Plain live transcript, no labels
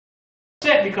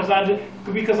because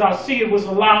I see it was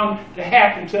allowing to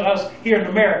happen to us here in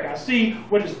America. I see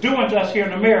what it's doing to us here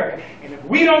in America. And if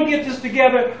we don't get this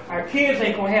together, our kids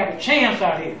ain't going to have a chance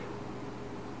out here.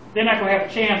 They're not going to have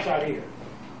a chance out here.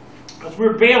 Because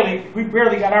we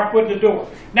barely got our foot in the door.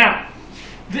 Now,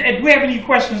 do we have any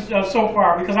questions so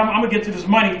far? Because I'm going to get to this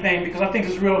money thing because I think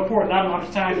it's real important. I don't know how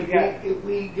much time you got. If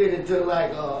we get into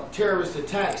like terrorist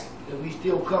attacks, are we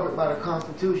still covered by the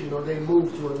Constitution, or they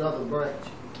move to another branch?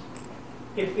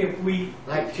 If we...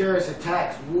 Like terrorist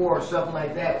attacks, war, something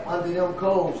like that, under them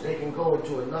codes, they can go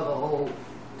into another whole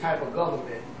type of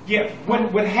government. Yeah,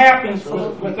 what happens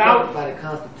So without... covered by the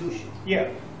Constitution. Yeah,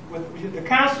 the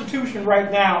Constitution right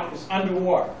now is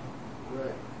underwater.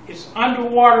 Right. It's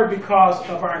underwater because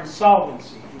of our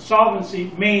insolvency.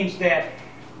 Insolvency means that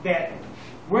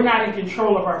we're not in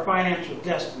control of our financial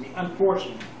destiny,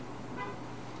 unfortunately.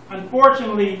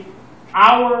 Unfortunately,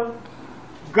 our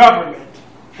government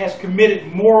has committed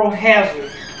moral hazard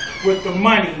with the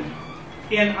money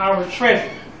in our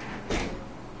treasury.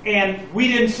 And we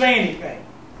didn't say anything.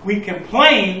 We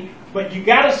complained, but you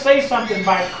got to say something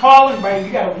by calling,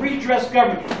 you got to redress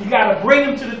government. You got to bring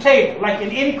them to the table. Like in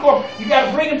any court, you got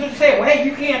to bring them to the table. Hey,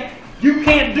 you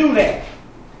can't do that.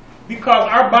 Because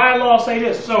our bylaws say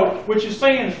this. So what you're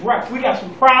saying is right. We got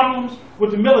some problems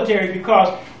with the military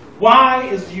because why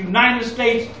is the United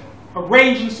States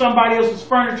arranging somebody else's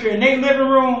furniture in their living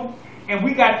room, and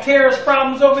we got terrorist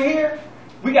problems over here?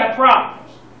 We got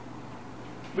problems.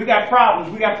 We got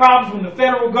problems. We got problems when the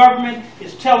federal government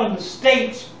is telling the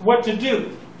states what to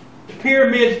do. The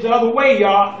pyramid's the other way,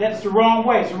 y'all. That's the wrong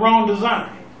way. It's the wrong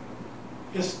design.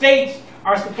 The states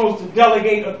are supposed to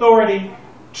delegate authority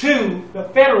to the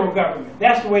federal government.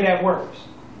 That's the way that works.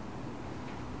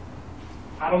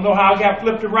 I don't know how it got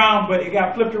flipped around, but it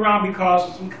got flipped around because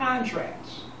of some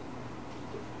contracts.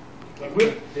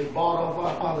 They bought off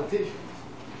our politicians.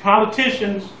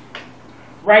 Politicians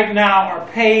right now are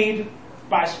paid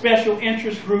by special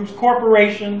interest groups,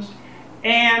 corporations,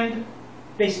 and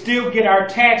they still get our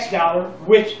tax dollar,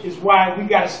 which is why we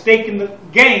got a stake in the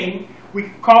game. We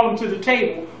call them to the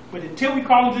table, but until we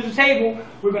call them to the table,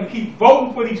 we're going to keep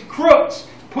voting for these crooks,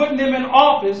 putting them in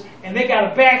office, and they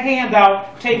got a back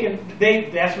handout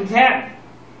that's what's happening.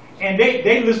 And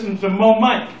they listen to more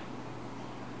money.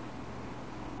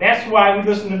 That's why we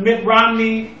listen to Mitt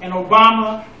Romney and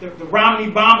Obama, the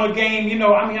Romney-Obama game. You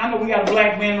know, I know we got a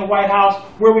black man in the White House.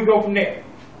 Where we go from there?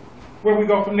 Where we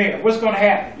go from there? What's going to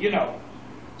happen? You know.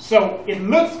 So it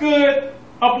looks good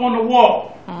up on the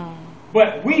wall,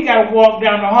 but we got to walk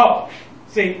down the hall.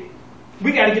 See,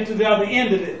 we got to get to the other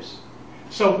end of this.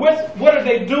 So what are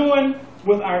they doing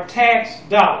with our tax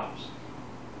dollars?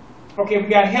 Okay, we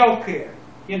got health care.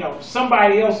 You know,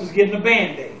 somebody else is getting a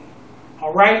Band-Aid.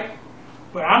 All right?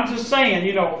 But I'm just saying,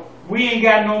 you know, we ain't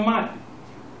got no money.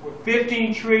 We're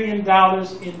 $15 trillion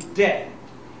in debt.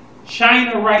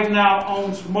 China right now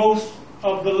owns most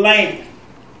of the land.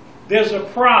 There's a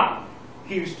problem,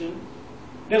 Houston.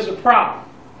 There's a problem.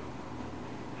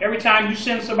 Every time you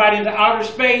send somebody into outer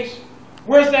space,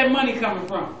 where's that money coming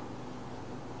from?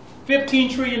 $15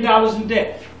 trillion in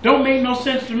debt. Don't make no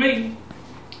sense to me.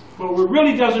 But what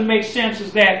really doesn't make sense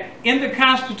is that in the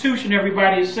Constitution,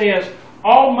 everybody, it says,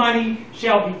 all money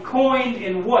shall be coined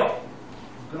in what?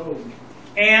 Gold.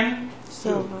 And?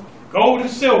 Silver. Gold and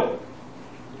silver.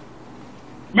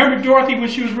 Remember Dorothy when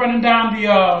she was running down the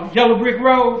yellow brick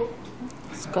road?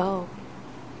 It's gold.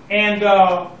 And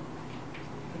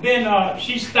then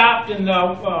she stopped and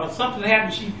something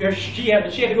happened. She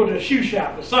had to go to the shoe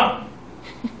shop or something.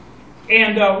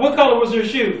 And what color was her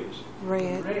shoes?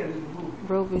 Red. Red in the movie.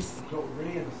 Rubies.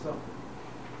 Red or something.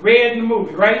 Red in the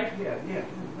movie, right? Yeah.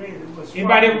 Red. It was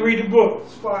Anybody ever read the book?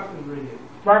 Sparkling red.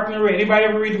 Sparkling red. Anybody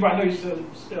ever read the book? I know you said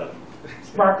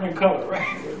sparkling color, right?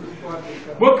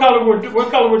 What color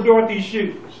were Dorothy's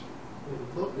shoes? In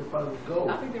the book, they probably was gold.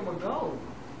 I think they were gold.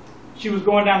 She was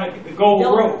going down the gold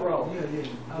road. Road.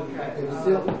 Yeah. Okay. It was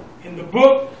silver. In the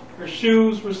book, her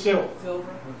shoes were silver. Silver.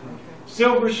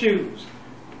 Silver shoes.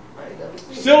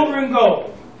 Silver and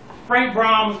gold. Frank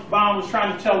Baum was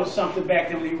trying to tell us something back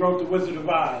then when he wrote The Wizard of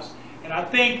Oz. And I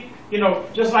think, you know,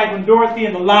 just like when Dorothy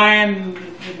and the lion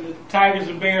and the tigers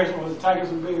and bears, or was it tigers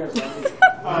and bears?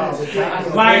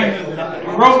 Lion,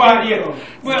 the robot, yeah.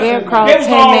 Well, Scarecrow, they was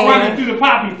all Tin Man. running through the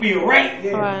poppy field, right?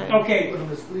 Yeah. Right. Okay. Put them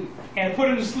to sleep. And put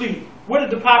them to sleep. What did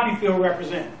the poppy field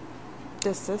represent?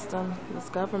 The system, this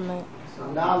government. So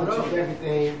knowledge of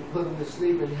everything, put them to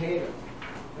sleep and hate them.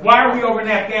 Why are we over in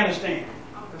Afghanistan?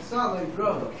 It sounds like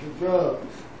drugs. The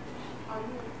drugs.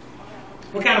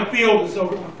 What kind of fields are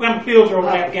over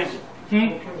in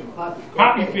Afghanistan?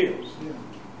 Poppy fields.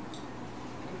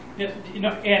 You know,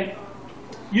 and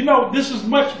You know, this is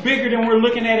much bigger than we're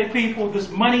looking at it, people. This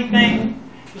money thing,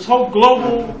 this whole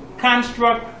global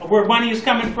construct of where money is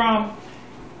coming from.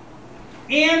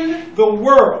 In the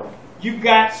world, you've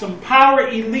got some power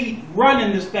elite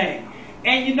running this thing.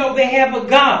 And you know, they have a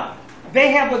God.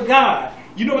 They have a God.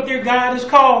 You know what their God is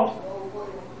called?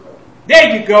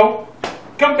 There you go.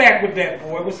 Come back with that,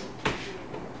 boy. It was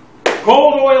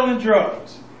gold, oil, and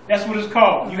drugs. That's what it's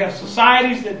called. You have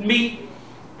societies that meet,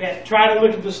 that try to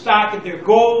look at the stock at their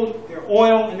gold, their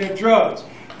oil, and their drugs.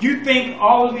 You think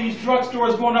all of these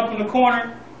drugstores going up in the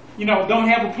corner, you know, don't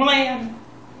have a plan?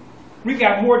 We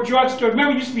got more drugstores.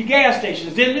 Remember, it used to be gas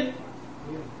stations, didn't it?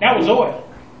 That was oil.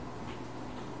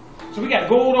 So we got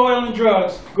gold, oil, and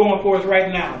drugs going for us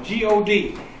right now.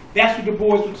 G-O-D. That's what the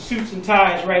boys with the suits and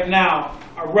ties right now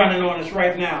are running on us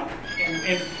right now.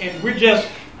 And we're just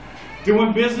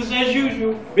doing business as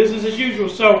usual. Business as usual.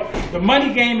 So the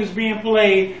money game is being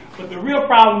played, but the real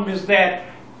problem is that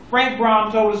Frank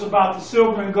Brown told us about the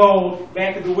silver and gold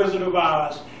back at the Wizard of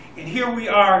Oz. And here we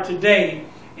are today.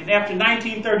 And after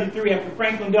 1933, after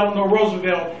Franklin Delano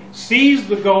Roosevelt seized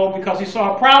the gold because he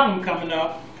saw a problem coming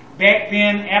up back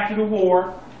then after the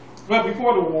war, well,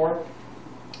 before the war,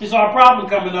 he saw a problem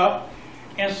coming up.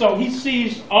 And so he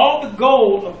seized all the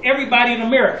gold of everybody in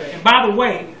America. And by the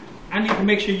way, I need to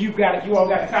make sure you got it. You all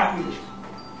got a copy of this.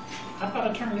 I thought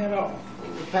I turned that off.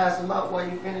 You can pass them out while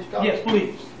you finish talking? Yes,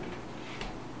 please.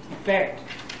 In fact,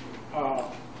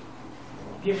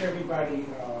 give everybody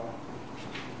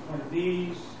one of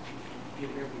these. Give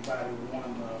everybody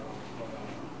one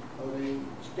Or they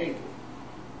staple?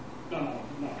 no.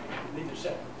 Leave it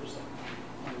separate. Just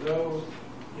one of those.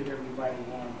 Give everybody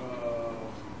one of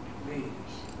these.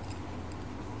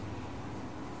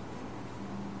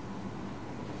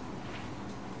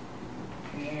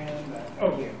 And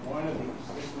oh yeah, one of these.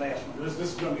 This last one. This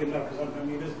is going to be enough because I'm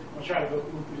going to try to go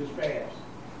through this fast.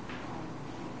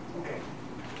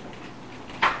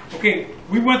 Okay,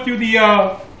 we went through the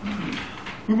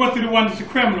one that's a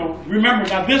criminal. Remember,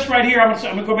 now this right here, I'm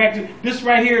going to go back to, this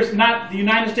right here is not the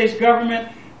United States government.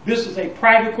 This is a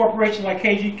private corporation, like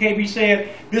KB said.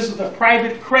 This is a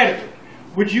private creditor.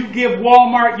 Would you give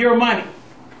Walmart your money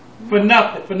for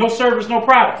nothing, for no service, no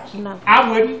products? No. I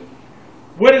wouldn't.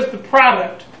 What is the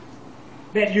product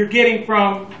that you're getting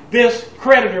from this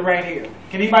creditor right here?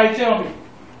 Can anybody tell me?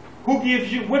 Who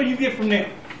gives you, what do you get from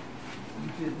them?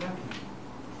 You get nothing.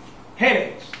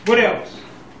 Headaches. What else?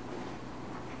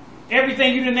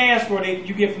 Everything you didn't ask for,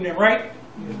 you get from them, right?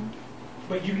 Yeah.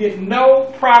 But you get no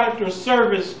product or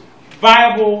service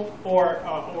viable or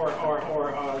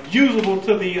usable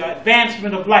to the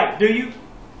advancement of life, do you?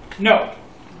 No.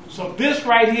 So this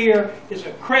right here is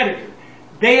a creditor.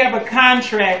 They have a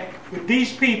contract with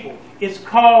these people. It's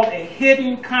called a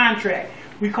hidden contract.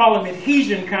 We call them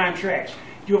adhesion contracts.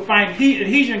 You'll find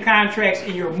adhesion contracts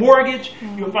in your mortgage.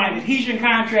 You'll find adhesion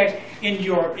contracts in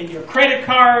your credit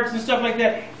cards and stuff like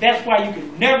that. That's why you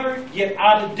can never get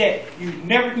out of debt. You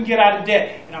never can get out of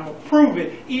debt. And I'm going to prove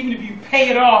it. Even if you pay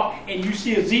it off and you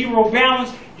see a zero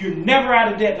balance, you're never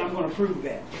out of debt. And I'm going to prove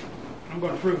that. I'm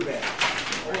going to prove that.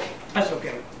 That's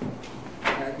okay.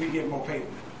 All right, we get more paper.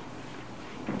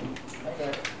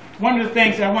 Okay. One of the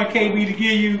things that I want KB to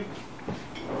give you,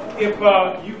 if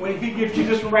when he gives you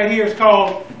this one right here, it's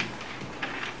called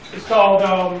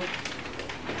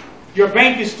your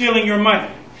bank is stealing your money.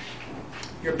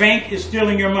 Your bank is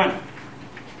stealing your money.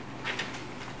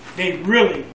 They really